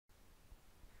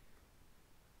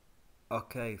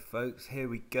Okay folks, here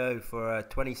we go for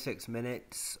 26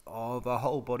 minutes of a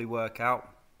whole body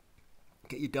workout.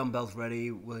 Get your dumbbells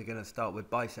ready. We're going to start with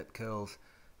bicep curls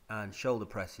and shoulder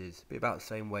presses. Be about the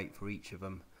same weight for each of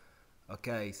them.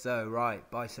 Okay, so right,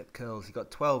 bicep curls. You've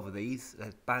got 12 of these.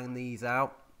 Let's bang these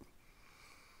out.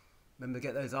 Remember,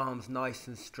 get those arms nice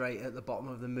and straight at the bottom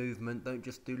of the movement. Don't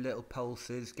just do little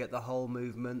pulses. Get the whole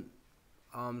movement.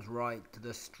 Arms right to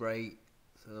the straight.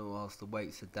 So whilst the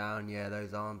weights are down, yeah,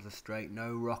 those arms are straight.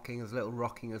 No rocking, as little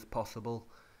rocking as possible.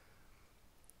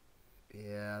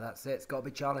 Yeah, that's it. It's got to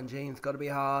be challenging. It's got to be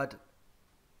hard.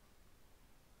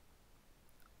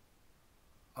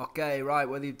 Okay, right,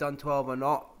 whether you've done 12 or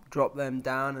not, drop them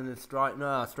down and then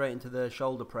straight into the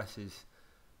shoulder presses.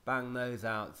 Bang those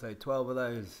out. So 12 of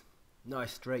those.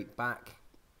 Nice straight back.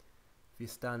 If you're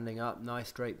standing up, nice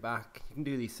straight back. You can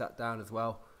do these sat down as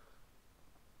well.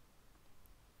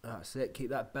 That's it.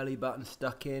 Keep that belly button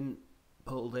stuck in,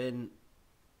 pulled in.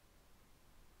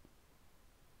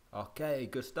 Okay,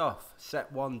 good stuff.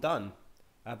 Set one done.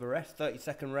 Have a rest,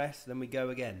 30-second rest, then we go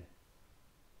again.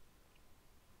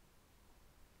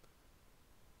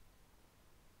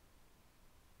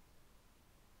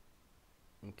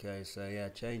 Okay, so yeah,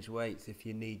 change weights if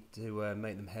you need to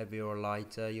make them heavier or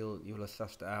lighter. You'll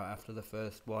assess it out after the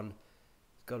first one.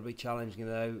 It's got to be challenging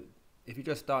though. If you're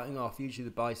just starting off, usually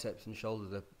the biceps and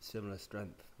shoulders are similar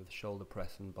strength with shoulder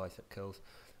press and bicep curls.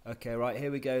 Okay, right,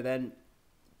 here we go then.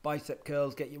 Bicep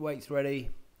curls, get your weights ready.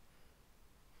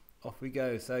 Off we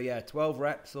go. So yeah, 12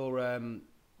 reps or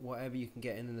whatever you can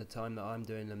get in the time that I'm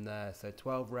doing them there. So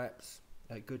 12 reps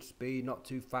at good speed, not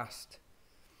too fast.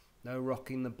 No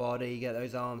rocking the body. Get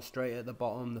those arms straight at the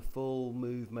bottom, the full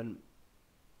movement.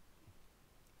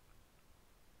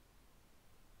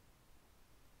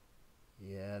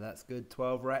 Yeah, that's good.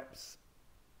 12 reps.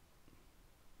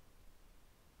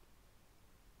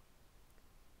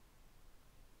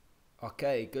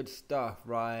 Okay, good stuff.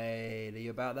 Right, are you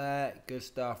about there? Good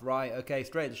stuff. Right, okay,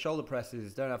 straight to shoulder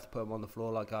presses. Don't have to put them on the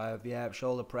floor like I have. Yeah,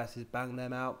 shoulder presses, bang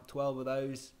them out. 12 of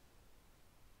those.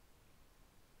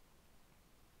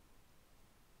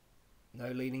 No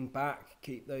leaning back.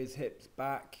 Keep those hips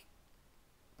back.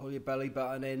 Pull your belly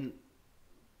button in.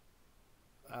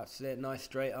 That's it. Nice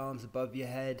straight arms above your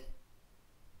head.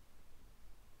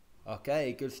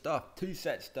 Okay, good stuff. 2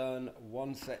 sets done,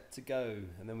 1 set to go,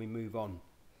 and then we move on.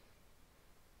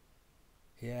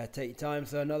 Yeah, take your time.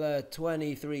 So another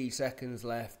 23 seconds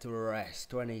left to rest.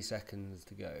 20 seconds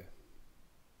to go.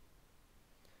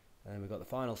 And we've got the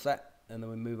final set, and then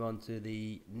we move on to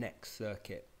the next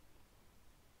circuit.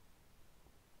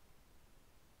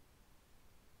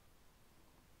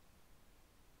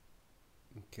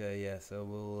 Okay, yeah, so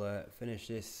we'll finish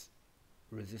this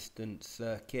resistance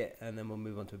circuit and then we'll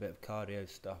move on to a bit of cardio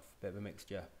stuff, a bit of a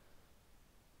mixture.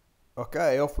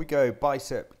 Okay, off we go.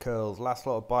 Bicep curls, last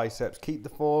lot of biceps. Keep the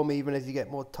form even as you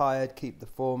get more tired. Keep the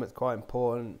form, it's quite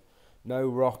important. No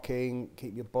rocking,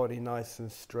 keep your body nice and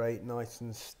straight, nice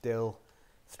and still.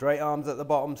 Straight arms at the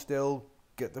bottom still.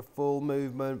 Get the full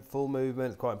movement,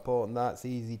 it's quite important. That's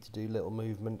easy to do little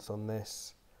movements on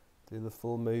this. Do the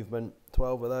full movement,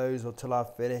 12 of those until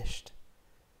I've finished.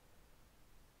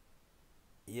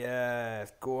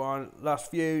 Yes, go on, last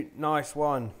few, nice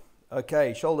one.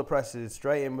 Okay, shoulder presses,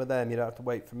 straight in with them. You don't have to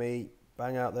wait for me.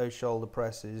 Bang out those shoulder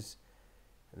presses.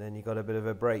 And then you've got a bit of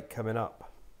a break coming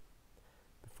up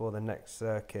before the next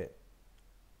circuit.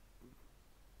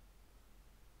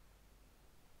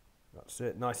 That's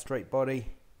it, nice straight body.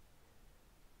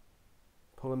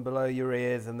 Pulling below your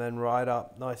ears and then right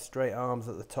up. Nice straight arms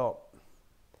at the top.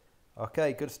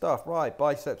 Okay, good stuff. Right,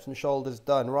 biceps and shoulders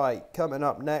done. Right, coming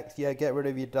up next, yeah, get rid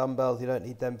of your dumbbells. You don't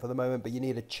need them for the moment, but you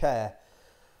need a chair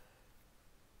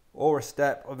or a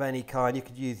step of any kind. You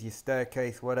could use your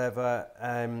staircase, whatever.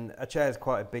 A chair is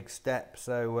quite a big step,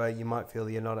 so you might feel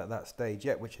that you're not at that stage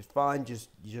yet, which is fine. You're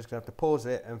just going to have to pause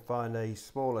it and find a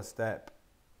smaller step.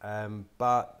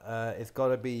 But it's got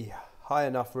to be high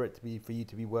enough for you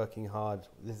to be working hard.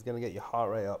 This is going to get your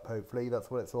heart rate up, hopefully. That's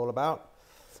what it's all about.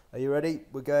 Are you ready?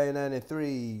 We're going then in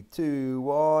 3, 2,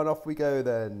 1, off we go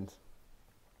then.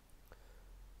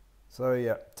 So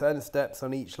yeah, 10 steps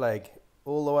on each leg,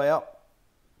 all the way up.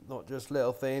 Not just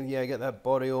little things. Yeah, get that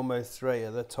body almost straight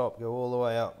at the top, go all the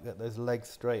way up. Get those legs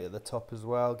straight at the top as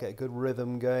well. Get a good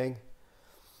rhythm going.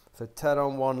 So 10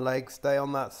 on one leg, stay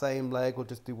on that same leg. We'll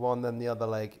just do one, then the other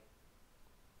leg.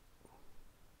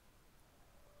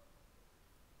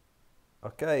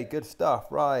 Okay, good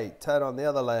stuff. Right, 10 on the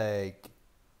other leg.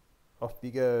 Off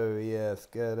you go. Yes,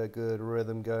 get a good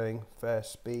rhythm going. Fair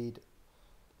speed.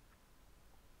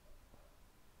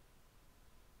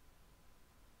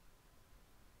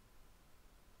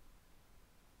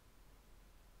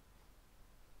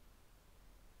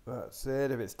 That's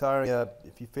it. If it's tiring,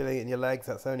 if you're feeling it in your legs,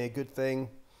 that's only a good thing.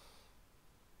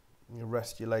 You'll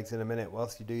rest your legs in a minute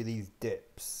whilst you do these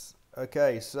dips.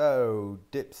 Okay, so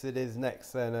dips it is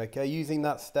next then. Okay, using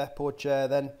that step or chair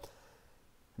then.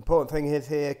 Important thing is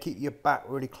here, keep your back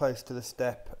really close to the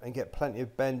step and get plenty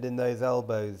of bend in those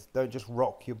elbows. Don't just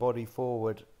rock your body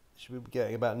forward. You should be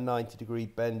getting about 90-degree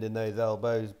bend in those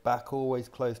elbows. Back always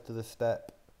close to the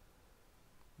step.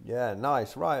 Yeah,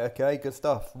 nice. Right, okay, good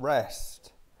stuff.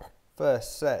 Rest.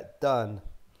 First set done.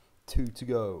 2 to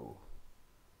go.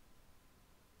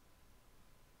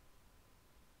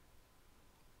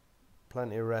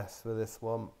 Plenty of rest for this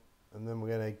one. And then we're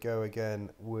going to go again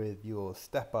with your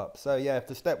step up. So yeah, if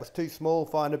the step was too small,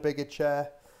 find a bigger chair.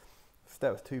 If the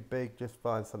step was too big, just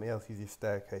find something else. Use your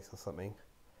staircase or something.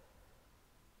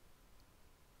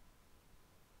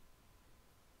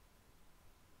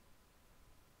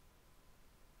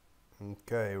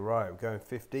 Okay, right, we're going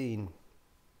 15.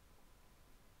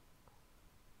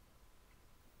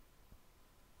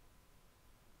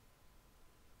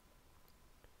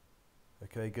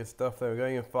 Okay, good stuff there. We're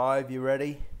going in 5. You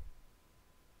ready?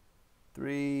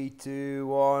 3, 2,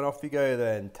 1, off you go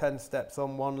then. 10 steps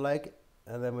on one leg,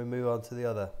 and then we move on to the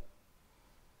other.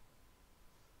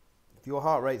 If your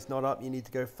heart rate's not up, you need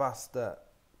to go faster.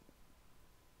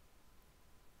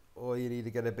 Or you need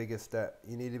to get a bigger step.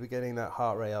 You need to be getting that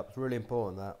heart rate up. It's really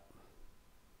important, that.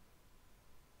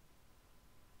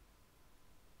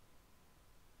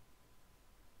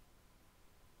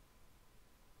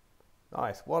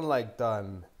 Nice, one leg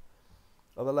done.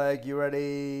 Other leg, you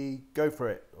ready? Go for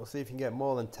it. We'll see if you can get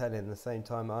more than 10 in the same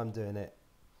time that I'm doing it.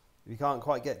 If you can't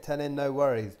quite get 10 in, no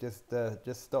worries. Just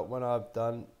stop when I've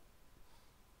done.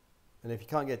 And if you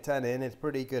can't get 10 in, it's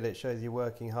pretty good. It shows you're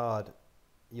working hard.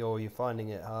 You're finding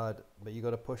it hard, but you've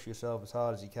got to push yourself as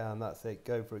hard as you can. That's it.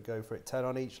 Go for it, go for it. 10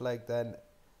 on each leg then.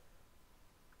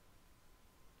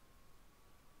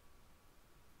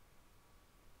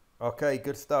 Okay,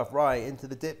 good stuff. Right, into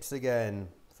the dips again.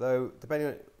 So depending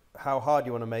on how hard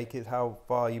you want to make it, how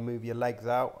far you move your legs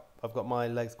out. I've got my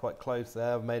legs quite close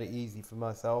there. I've made it easy for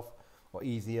myself, or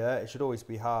easier. It should always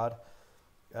be hard.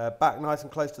 Back nice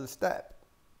and close to the step.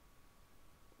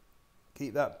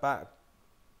 Keep that back.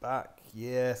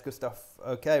 Yes, good stuff.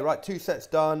 Okay, right, 2 sets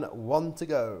done. 1 to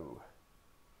go.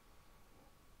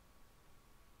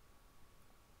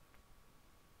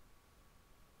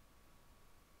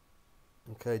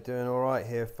 Okay, doing all right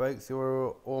here, folks. We're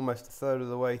almost a third of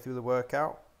the way through the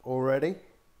workout already.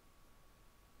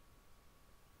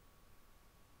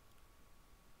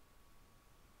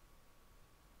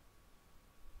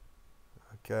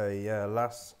 Okay, yeah,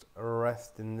 last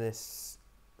rest in this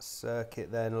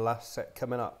circuit then. Last set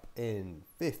coming up in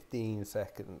 15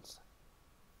 seconds.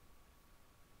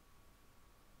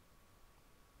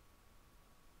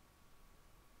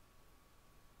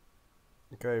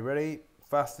 Okay, ready?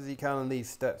 Fast as you can on these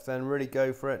steps then. Really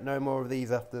go for it. No more of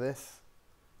these after this.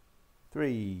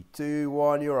 3, 2,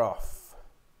 1, you're off.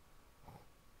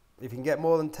 If you can get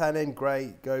more than 10 in,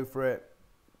 great. Go for it.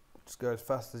 Just go as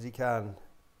fast as you can.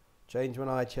 Change when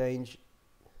I change.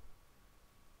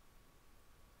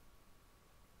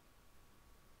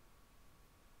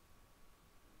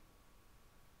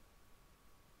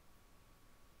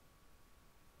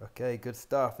 Okay, good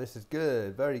stuff. This is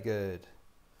good. Very good.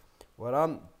 Well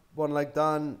done. One leg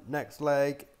done. Next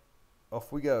leg.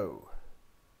 Off we go.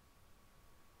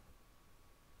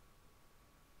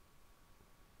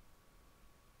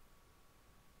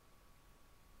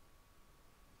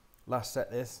 Last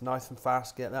set this. Nice and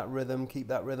fast. Get that rhythm. Keep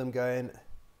that rhythm going.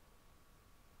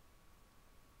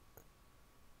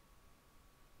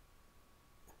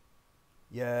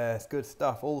 Yes, good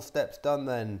stuff. All steps done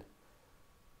then.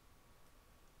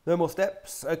 No more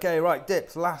steps. Okay, right,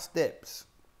 dips. Last dips.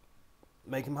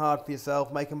 Make them hard for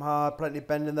yourself. Make them hard. Plenty of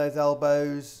bend in those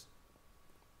elbows.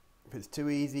 If it's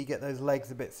too easy, get those legs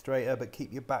a bit straighter, but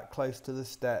keep your back close to the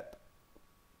step.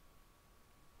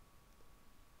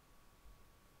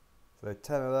 So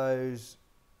 10 of those.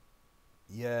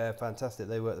 Yeah, fantastic.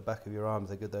 They work the back of your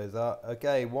arms. How good those are.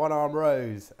 Okay, 1 arm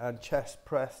rows and chest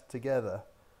press together.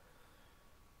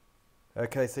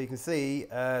 Okay, so you can see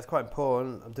it's quite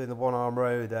important. I'm doing the 1 arm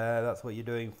row there. That's what you're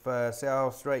doing first. See how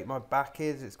straight my back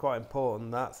is? It's quite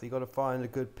important that. So you've got to find a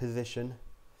good position.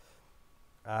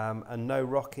 And no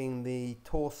rocking the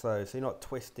torso. So you're not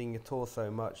twisting your torso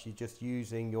much. You're just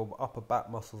using your upper back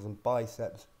muscles and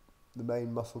biceps. The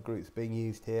main muscle groups being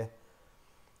used here.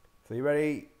 So you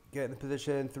ready? Get in the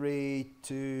position. 3,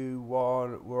 2,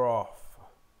 1. We're off.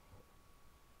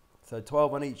 So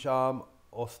 12 on each arm.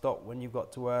 Or stop when you've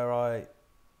got to where I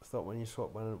stop when you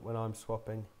swap when I'm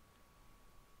swapping.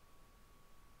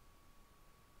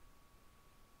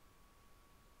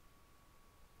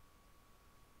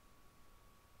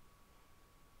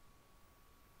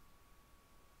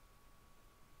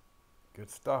 Good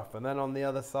stuff. And then on the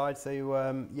other side,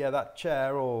 so yeah, that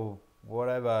chair or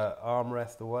whatever,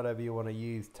 armrest or whatever you want to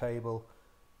use, table,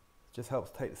 just helps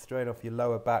take the strain off your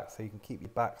lower back so you can keep your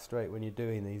back straight when you're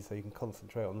doing these, so you can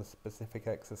concentrate on the specific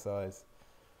exercise.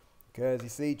 Okay, as you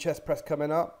see, chest press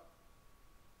coming up.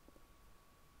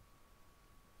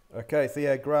 Okay, so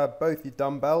yeah, grab both your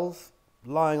dumbbells,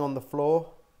 lying on the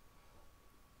floor.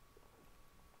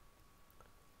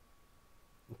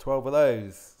 12 of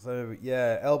those. So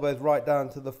yeah, elbows right down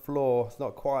to the floor. It's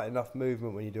not quite enough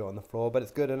movement when you do it on the floor, but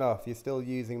it's good enough. You're still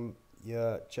using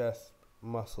your chest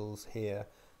muscles here.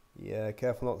 Yeah,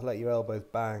 careful not to let your elbows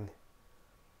bang.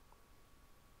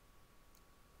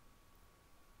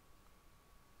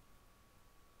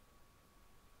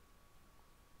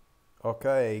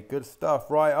 Okay, good stuff.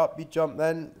 Right, up you jump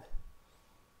then.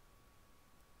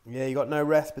 Yeah, you got no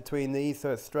rest between these,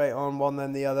 so it's straight on one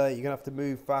then the other. You're going to have to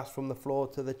move fast from the floor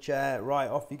to the chair. Right,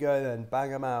 off you go then.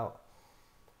 Bang them out.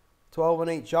 12 on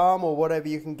each arm or whatever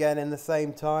you can get in the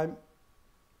same time.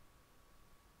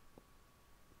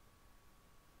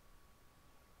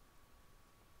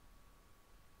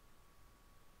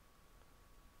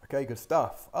 Okay, good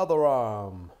stuff. Other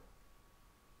arm.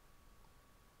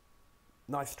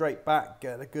 Nice straight back.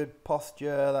 Get a good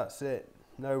posture. That's it.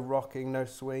 No rocking, no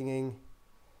swinging.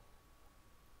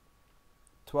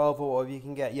 12 or whatever you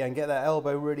can get. Yeah, and get that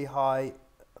elbow really high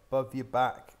above your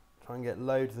back. Try and get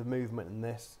loads of movement in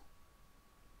this.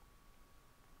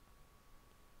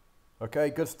 Okay,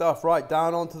 good stuff. Right,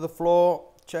 down onto the floor.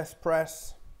 Chest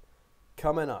press.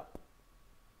 Coming up.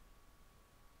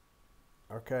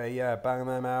 Okay, yeah, bang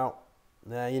them out.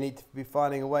 Now you need to be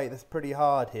finding a weight that's pretty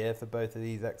hard here for both of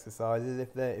these exercises.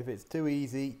 If it's too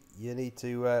easy, you need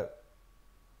to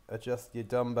adjust your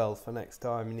dumbbells for next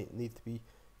time. You need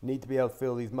to be able to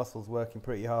feel these muscles working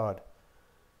pretty hard.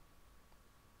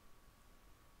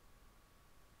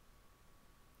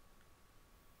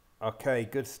 Okay,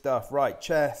 good stuff. Right,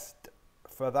 chest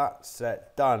for that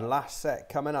set done. Last set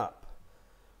coming up.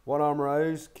 One arm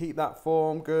rows. Keep that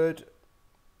form good.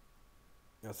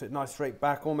 That's it, nice straight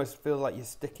back. Almost feels like you're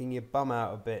sticking your bum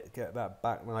out a bit. Get that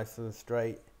back nice and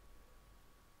straight.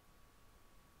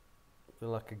 Feel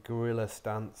like a gorilla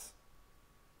stance.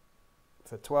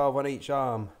 So 12 on each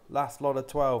arm. Last lot of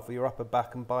 12 for your upper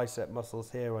back and bicep muscles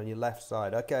here on your left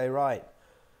side. Okay, right.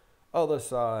 Other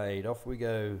side. Off we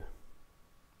go.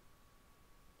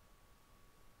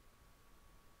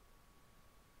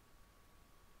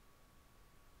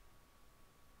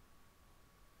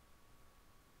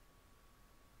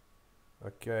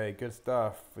 Okay, good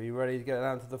stuff. Are you ready to get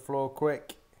down to the floor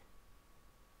quick?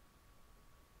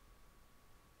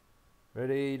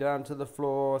 Ready, down to the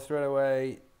floor straight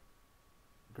away.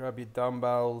 Grab your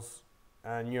dumbbells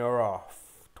and you're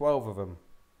off. 12 of them.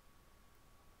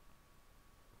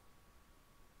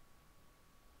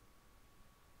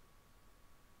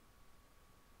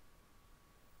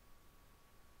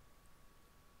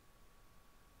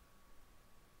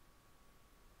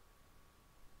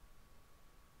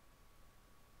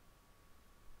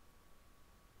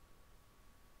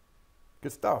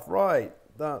 Good stuff. Right,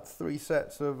 that's 3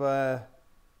 sets of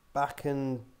back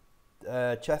and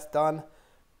chest done.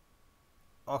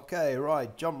 Okay,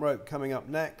 right, jump rope coming up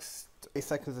next. 8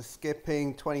 seconds of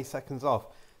skipping, 20 seconds off.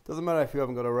 Doesn't matter if you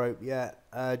haven't got a rope yet.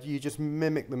 You just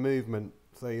mimic the movement.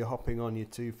 So you're hopping on your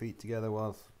 2 feet together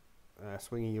whilst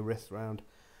swinging your wrists around.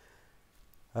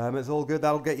 It's all good.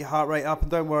 That'll get your heart rate up,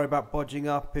 and don't worry about bodging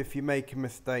up. If you make a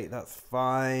mistake, that's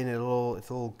fine.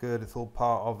 It's all good. It's all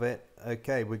part of it.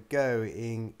 Okay, we're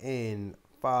going in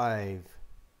 5,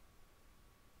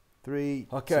 3,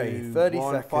 okay, 2, 30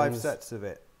 1, seconds. 5 sets of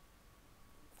it.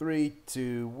 3,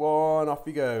 2, 1, off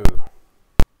you go.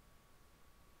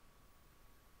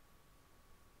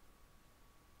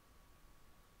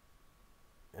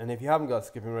 And if you haven't got a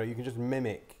skipping rope, you can just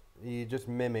mimic. You just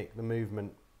mimic the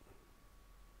movement.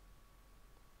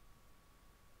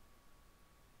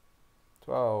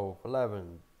 12,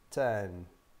 11, 10.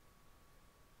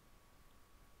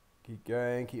 Keep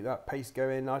going, keep that pace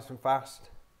going nice and fast.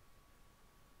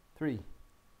 3,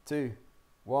 2,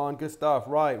 1, good stuff.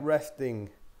 Right, resting.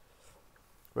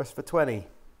 Rest for 20.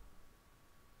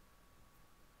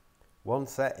 1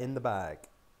 set in the bag.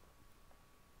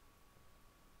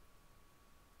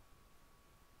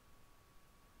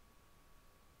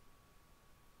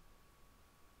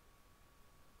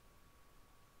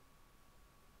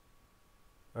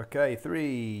 Okay,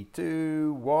 3,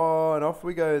 2, 1, off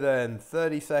we go then.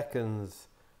 30 seconds.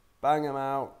 Bang them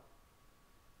out.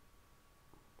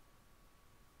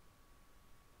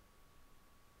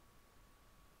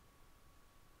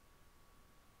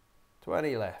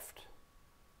 20 left.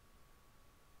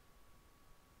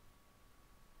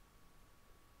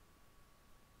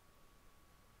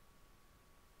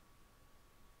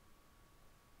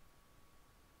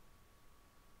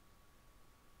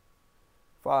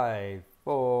 5,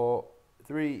 4,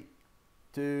 3,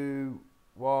 2,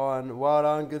 1. Well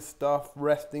done, good stuff.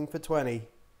 Resting for 20.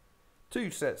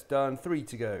 2 sets done, 3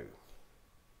 to go.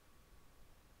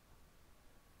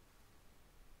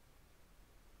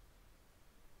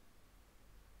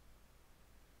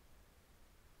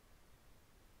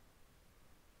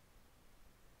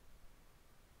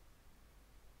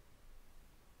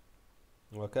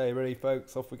 Okay, ready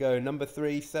folks, off we go. Number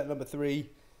 3, set number 3.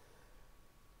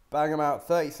 Bang them out,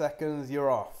 30 seconds,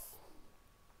 you're off.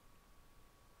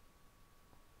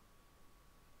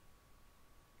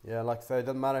 Yeah, like I say, it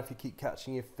doesn't matter if you keep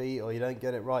catching your feet or you don't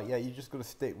get it right yet, you just got to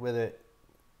stick with it.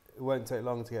 It won't take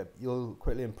long to get, you'll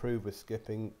quickly improve with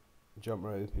skipping jump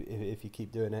rope if you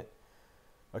keep doing it.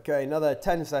 Okay, another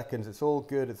 10 seconds, it's all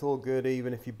good,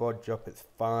 even if you bodge up, it's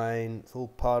fine, it's all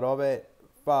part of it.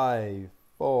 5,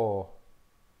 4,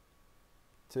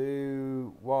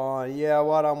 2, 1, yeah,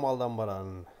 well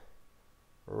done.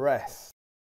 Rest.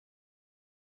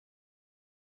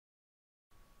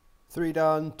 3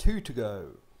 done, 2 to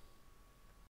go.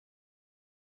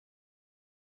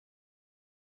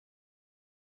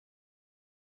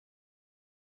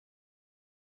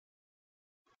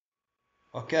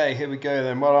 Okay, here we go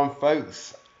then. Well done,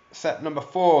 folks. Set number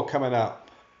 4 coming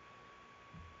up.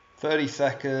 30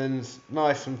 seconds,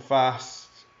 nice and fast.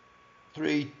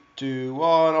 3, 2,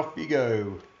 1, off you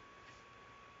go.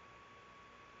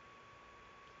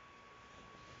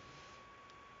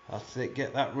 That's it,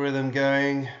 get that rhythm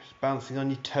going. Just bouncing on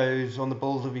your toes, on the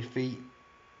balls of your feet.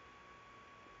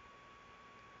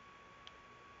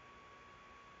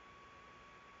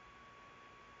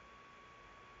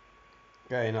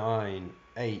 Okay, 9,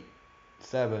 8,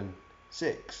 7,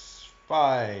 6,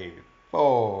 5,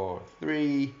 4,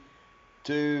 3,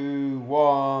 2,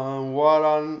 1. Well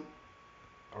done.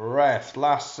 Rest.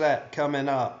 Last set coming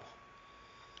up.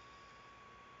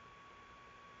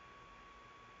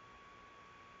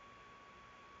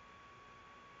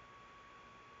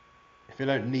 If you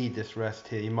don't need this rest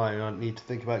here, you might not need to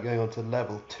think about going on to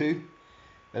level 2.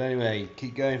 But anyway,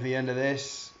 keep going for the end of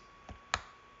this.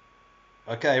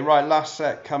 Okay, right, last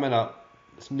set coming up.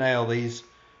 Let's nail these.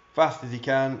 Fast as you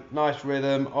can. Nice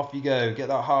rhythm. Off you go. Get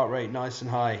that heart rate nice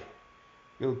and high.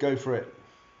 We'll go for it.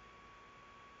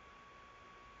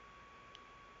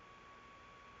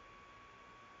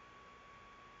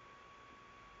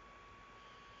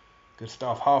 Good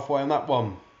stuff. Halfway on that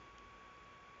one.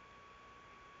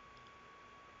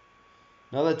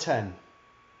 Another 10.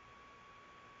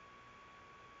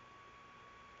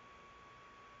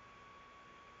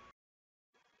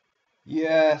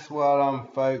 Yes, well done,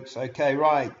 folks. Okay,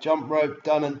 right. Jump rope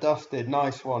done and dusted.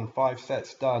 Nice one. 5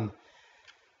 sets done.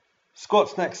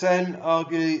 Squats next then.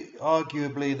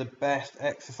 Arguably the best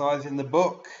exercise in the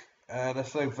book. They're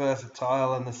so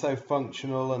versatile and they're so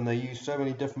functional and they use so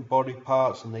many different body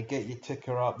parts and they get your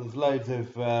ticker up. There's loads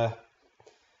of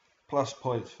plus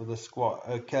points for the squat.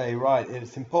 Okay, right,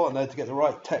 it's important though to get the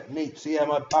right technique. See how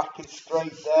my back is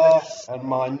straight there and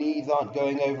my knees aren't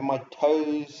going over my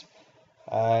toes,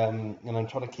 and I'm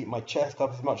trying to keep my chest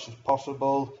up as much as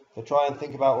possible. So try and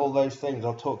think about all those things.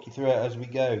 I'll talk you through it as we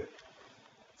go.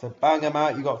 So bang them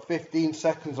out. You've got 15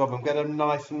 seconds of them. Get them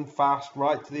nice and fast,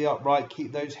 right to the upright.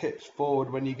 Keep those hips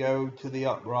forward when you go to the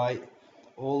upright.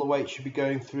 All the weight should be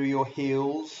going through your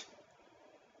heels.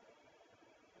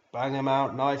 Bang them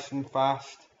out nice and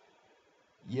fast.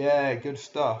 Yeah, good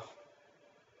stuff.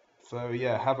 So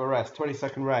yeah, have a rest,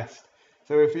 20-second rest.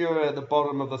 So if you're at the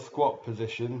bottom of the squat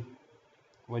position,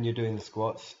 when you're doing the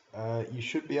squats, you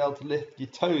should be able to lift your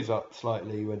toes up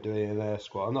slightly when doing an air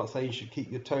squat. I'm not saying you should keep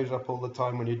your toes up all the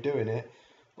time when you're doing it,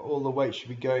 but all the weight should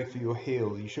be going through your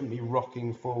heels. You shouldn't be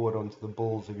rocking forward onto the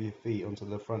balls of your feet, onto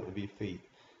the front of your feet.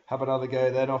 Have another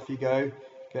go, then off you go.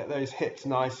 Get those hips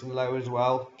nice and low as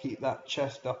well. Keep that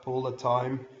chest up all the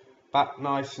time. Back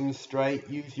nice and straight.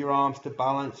 Use your arms to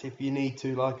balance if you need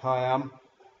to, like I am.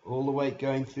 All the weight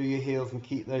going through your heels and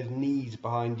keep those knees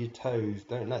behind your toes.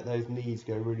 Don't let those knees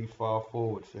go really far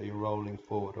forward so you're rolling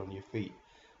forward on your feet.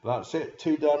 But that's it,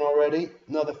 2 done already.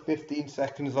 Another 15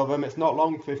 seconds of them. It's not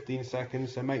long, 15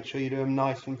 seconds, so make sure you do them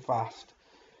nice and fast.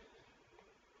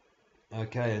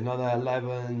 Okay, another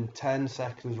 11, 10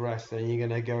 seconds rest, then you're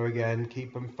going to go again.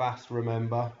 Keep them fast,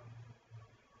 remember.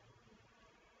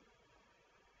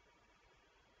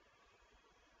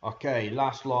 Okay,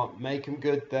 last lot. Make them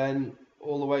good then.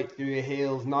 All the way through your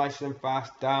heels, nice and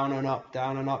fast, down and up,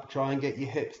 down and up. Try and get your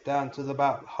hips down to the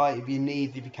about height of your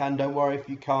knees if you can. Don't worry if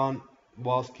you can't.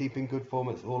 Whilst keeping good form,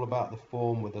 it's all about the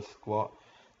form with a squat.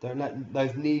 Don't let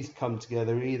those knees come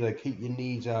together either. Keep your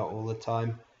knees out all the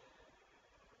time.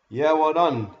 Yeah, well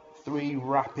done. 3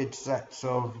 rapid sets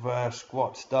of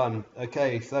squats done.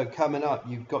 Okay, so coming up,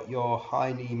 you've got your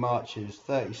high knee marches,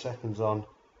 30 seconds on,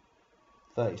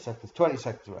 30 seconds, 20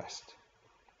 seconds rest.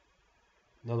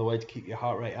 Another way to keep your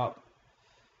heart rate up.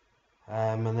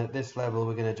 And at this level,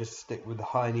 we're going to just stick with the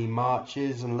high knee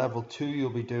marches. And level 2, you'll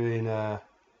be doing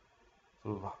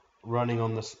sort of running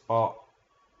on the spot,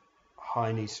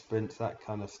 high knee sprints, that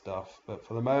kind of stuff. But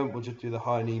for the moment, we'll just do the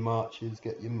high knee marches,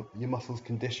 get your muscles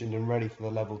conditioned and ready for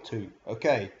the level 2.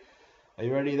 Okay, are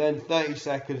you ready then? 30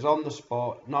 seconds on the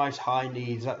spot, nice high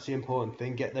knees, that's the important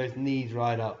thing. Get those knees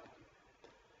right up.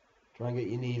 Try and get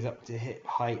your knees up to hip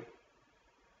height.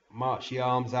 March the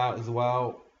arms out as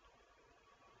well.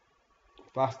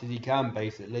 Fast as you can,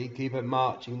 basically. Keep it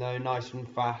marching though, nice and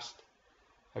fast.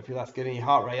 Hopefully that's getting your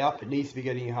heart rate up. It needs to be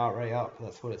getting your heart rate up.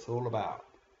 That's what it's all about.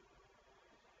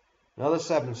 Another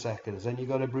 7 seconds, then you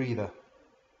got a breather.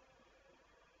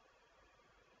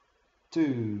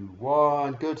 2,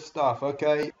 1, good stuff.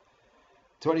 Okay,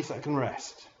 20-second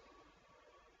rest.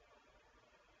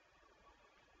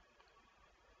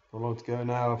 Not long to go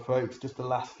now, folks. Just the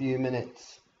last few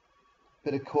minutes.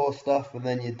 Bit of core stuff, and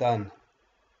then you're done.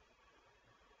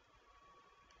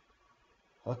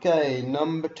 Okay,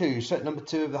 number 2, set number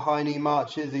 2 of the high knee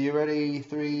marches. Are you ready?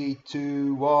 3,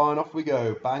 2, 1, off we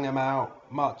go. Bang them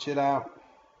out, march it out.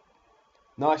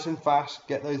 Nice and fast,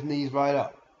 get those knees right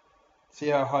up. See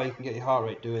how high you can get your heart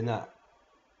rate doing that.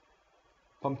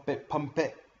 Pump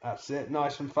it, that's it.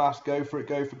 Nice and fast, go for it,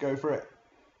 go for it.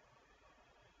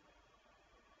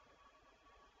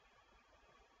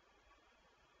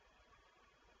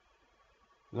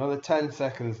 Another 10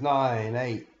 seconds, 9,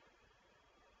 8.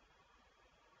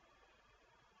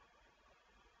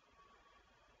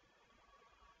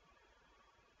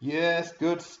 Yes,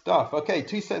 good stuff. Okay,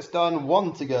 2 sets done,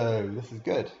 1 to go. This is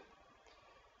good.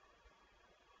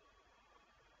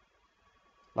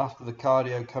 Last of the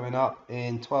cardio coming up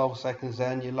in 12 seconds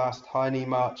then, your last high knee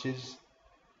marches.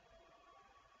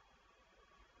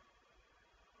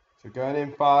 So going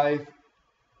in 5,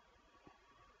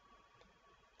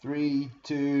 3,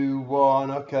 2,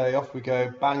 1. Okay, off we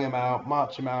go. Bang them out,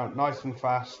 march them out, nice and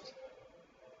fast.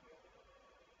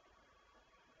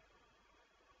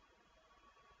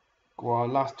 Go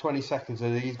on, last 20 seconds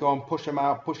of these. Go on, push them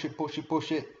out, push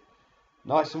it.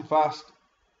 Nice and fast.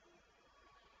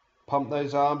 Pump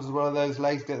those arms as well as those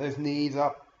legs, get those knees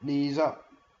up.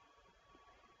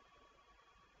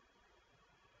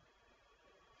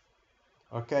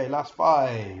 Okay, last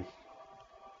 5.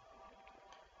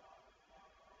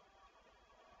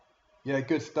 Yeah,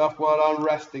 good stuff. Well done,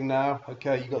 resting now.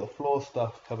 Okay, you got the floor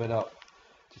stuff coming up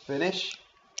to finish.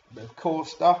 A bit of core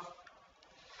stuff.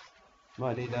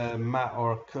 Might need a mat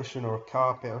or a cushion or a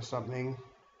carpet or something.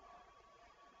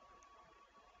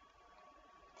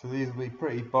 So these will be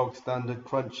pretty bog standard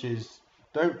crunches.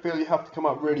 Don't feel you have to come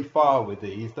up really far with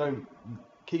these. Don't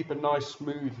keep a nice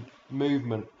smooth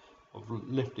movement of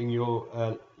lifting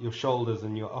your shoulders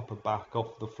and your upper back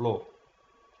off the floor.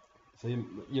 So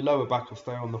your lower back will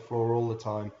stay on the floor all the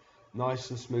time. Nice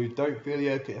and smooth. Don't feel you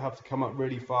have to come up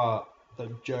really far.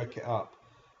 Don't jerk it up.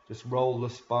 Just roll the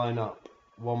spine up.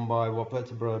 One by one,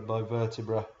 vertebra by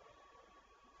vertebra.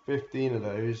 15 of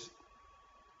those.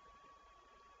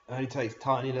 It only takes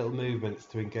tiny little movements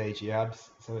to engage your abs,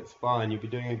 so it's fine. You'll be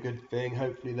doing a good thing.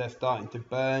 Hopefully they're starting to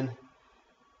burn.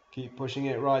 Keep pushing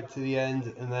it right to the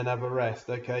end and then have a rest.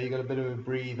 Okay, you got a bit of a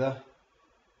breather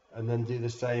and then do the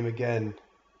same again.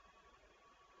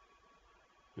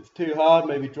 If it's too hard,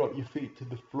 maybe drop your feet to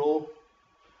the floor.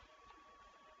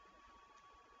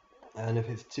 And if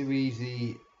it's too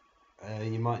easy,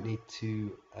 you might need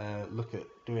to look at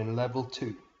doing level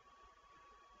 2,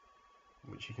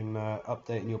 which you can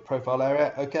update in your profile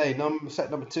area. Okay,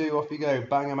 set number 2, off you go.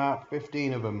 Bang them out,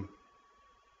 15 of them.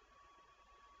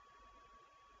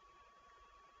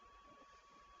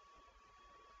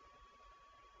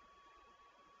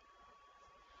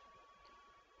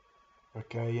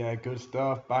 Okay, yeah, good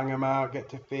stuff. Bang them out, get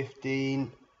to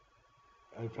 15.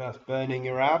 Hope that's burning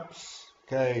your abs.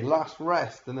 Okay, last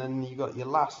rest, and then you got your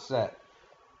last set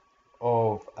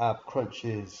of ab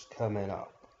crunches coming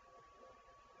up.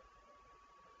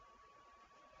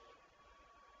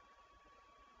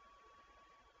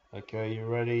 Okay, you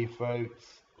ready, folks?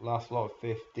 Last lot of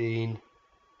 15.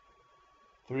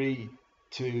 3,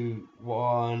 2,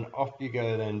 1. Off you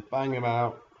go then. Bang them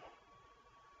out.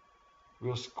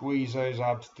 We'll squeeze those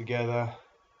abs together.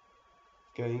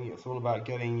 It's all about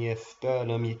getting your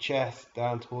sternum, your chest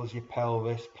down towards your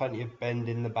pelvis. Plenty of bend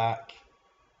in the back.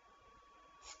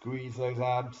 Squeeze those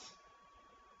abs.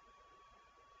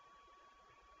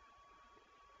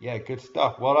 Yeah, good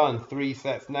stuff. Well done. 3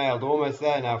 sets nailed. Almost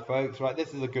there now, folks. Right,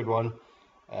 this is a good one.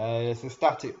 It's a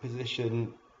static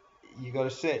position. You got to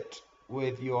sit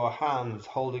with your hands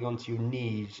holding onto your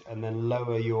knees and then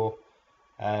lower your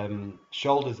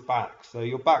shoulders back. So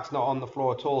your back's not on the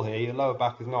floor at all here. Your lower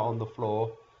back is not on the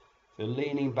floor. So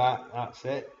leaning back, that's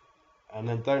it. And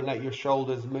then don't let your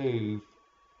shoulders move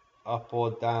up or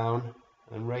down,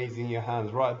 and raising your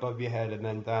hands right above your head and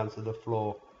then down to the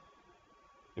floor.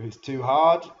 If it's too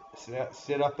hard,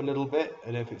 sit up a little bit,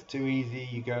 and if it's too easy,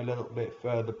 you go a little bit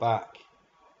further back.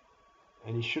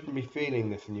 And you shouldn't be feeling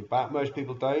this in your back. Most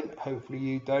people don't. Hopefully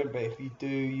you don't, but if you do,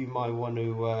 you might want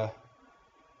to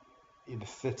either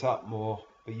sit up more,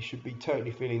 but you should be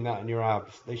totally feeling that in your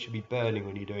abs. They should be burning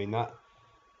when you're doing that.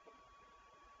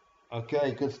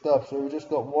 Okay, good stuff. So we've just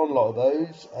got one lot of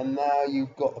those, and now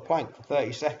you've got the plank for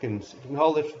 30 seconds. If you can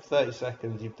hold it for 30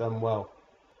 seconds, you've done well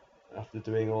after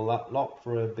doing all that lot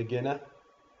for a beginner.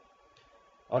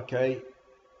 Okay,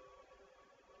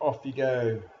 off you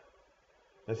go.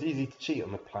 It's easy to cheat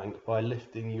on the plank by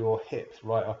lifting your hips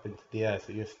right up into the air,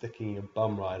 so you're sticking your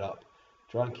bum right up.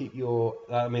 Try and keep your,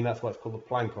 I mean, that's why it's called the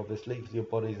plank, obviously, because your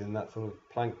body's in that sort of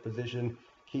plank position.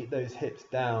 Keep those hips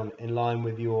down in line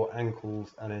with your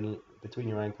ankles and in between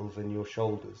your ankles and your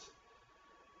shoulders.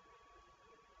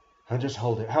 And just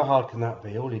hold it. How hard can that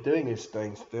be? All you're doing is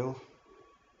staying still.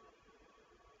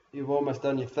 You've almost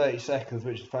done your 30 seconds,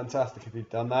 which is fantastic if you've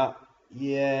done that.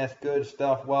 Yes, good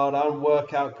stuff. Well done.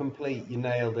 Workout complete. You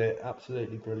nailed it.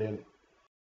 Absolutely brilliant.